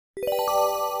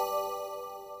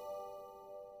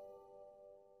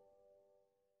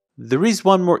There is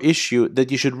one more issue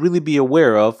that you should really be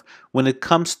aware of when it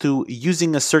comes to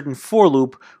using a certain for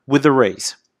loop with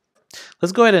arrays.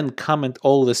 Let's go ahead and comment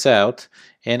all this out,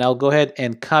 and I'll go ahead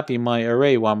and copy my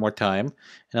array one more time,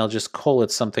 and I'll just call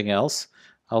it something else.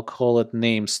 I'll call it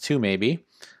names2 maybe.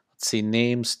 Let's see,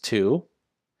 names2.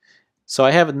 So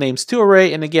I have a names2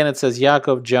 array, and again it says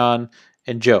Yaakov, John,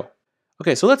 and Joe.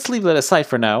 Okay, so let's leave that aside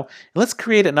for now, and let's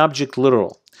create an object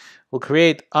literal. We'll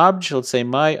create obj, let's say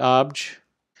my obj,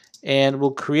 and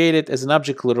we'll create it as an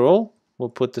object literal. We'll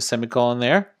put the semicolon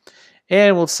there,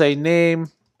 and we'll say name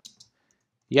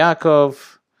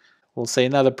Yaakov. We'll say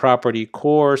another property,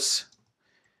 course,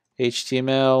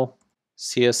 HTML,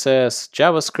 CSS,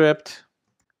 JavaScript,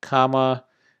 comma,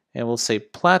 and we'll say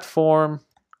platform,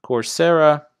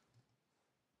 Coursera.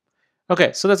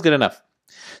 Okay, so that's good enough.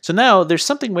 So now there's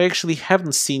something we actually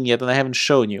haven't seen yet and I haven't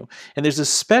shown you. And there's a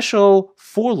special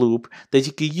for loop that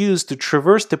you can use to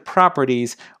traverse the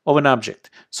properties of an object.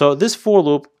 So this for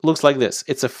loop looks like this.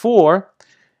 It's a for,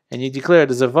 and you declare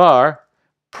it as a var,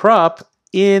 prop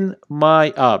in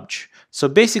my obj. So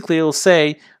basically it'll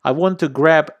say, I want to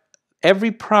grab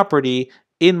every property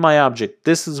in my object.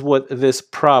 This is what this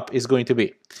prop is going to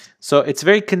be. So it's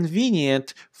very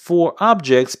convenient for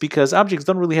objects because objects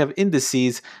don't really have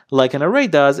indices like an array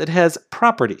does. It has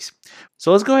properties.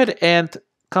 So let's go ahead and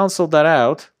console that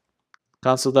out.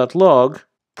 Console.log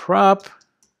prop,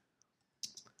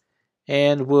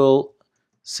 and we'll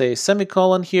say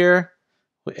semicolon here.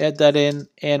 We'll add that in,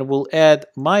 and we'll add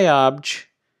my obj,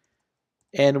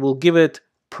 and we'll give it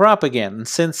prop again. And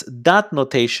since dot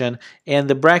notation and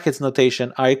the brackets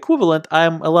notation are equivalent,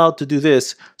 I'm allowed to do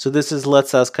this. So this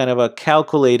lets us kind of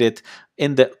calculate it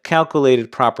in the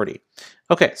calculated property.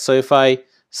 Okay, so if I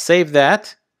save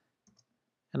that,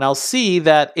 and I'll see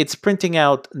that it's printing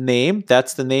out name,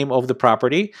 that's the name of the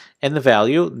property, and the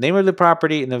value, name of the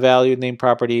property, and the value, name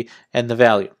property, and the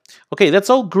value. Okay, that's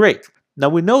all great. Now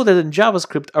we know that in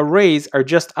JavaScript, arrays are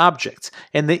just objects,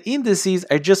 and the indices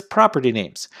are just property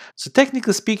names. So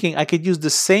technically speaking, I could use the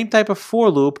same type of for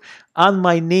loop on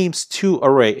my names2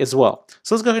 array as well.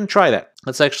 So let's go ahead and try that.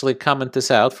 Let's actually comment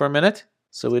this out for a minute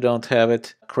so we don't have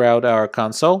it crowd our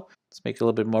console. Let's make a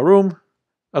little bit more room.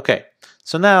 Okay,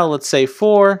 so now let's say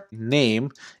for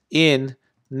name in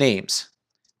names.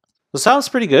 So sounds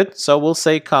pretty good. So we'll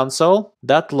say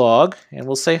console.log, and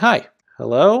we'll say hi,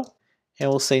 hello. And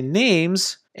we'll say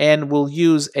names, and we'll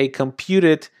use a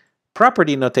computed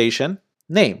property notation,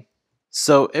 name.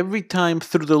 So every time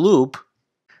through the loop,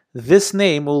 this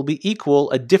name will be equal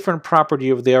a different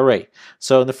property of the array.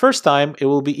 So in the first time, it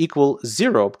will be equal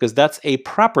 0, because that's a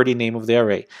property name of the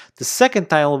array. The second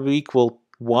time will be equal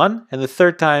 1, and the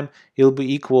third time it will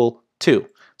be equal 2.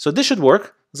 So this should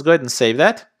work. Let's go ahead and save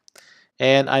that.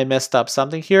 And I messed up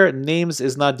something here. Names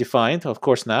is not defined. Of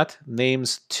course not.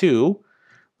 Names2.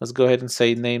 Let's go ahead and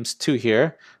say names2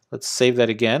 here. Let's save that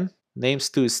again.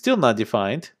 Names2 is still not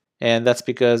defined, and that's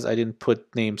because I didn't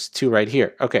put names2 right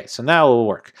here. Okay, so now it will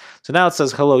work. So now it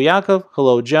says hello Yaakov,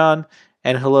 hello John,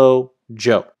 and hello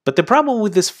Joe. But the problem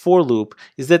with this for loop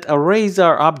is that arrays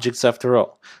are objects after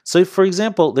all. So if, for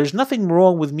example, there's nothing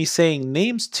wrong with me saying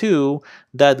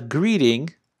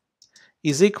names2.greeting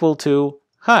is equal to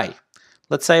hi.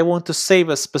 Let's say I want to save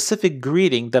a specific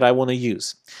greeting that I want to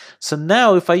use. So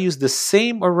now if I use the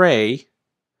same array,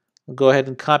 I'll go ahead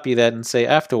and copy that and say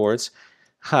afterwards,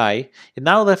 hi. And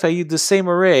now if I use the same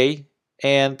array,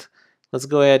 and let's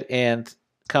go ahead and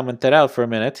comment that out for a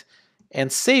minute,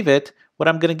 and save it, what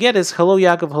I'm going to get is hello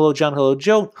Yaakov, hello John, hello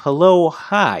Joe, hello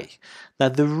hi. Now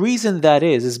the reason that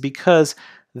is because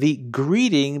the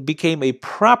greeting became a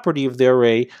property of the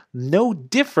array, no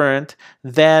different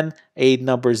than a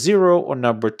number 0 or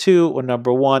number 2 or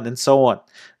number 1 and so on.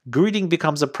 Greeting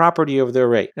becomes a property of the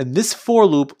array. And this for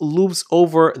loop loops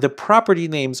over the property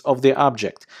names of the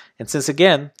object. And since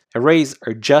again, arrays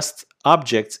are just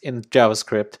objects in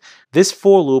JavaScript, this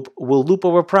for loop will loop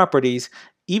over properties,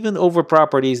 even over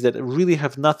properties that really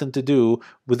have nothing to do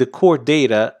with the core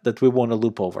data that we want to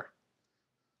loop over.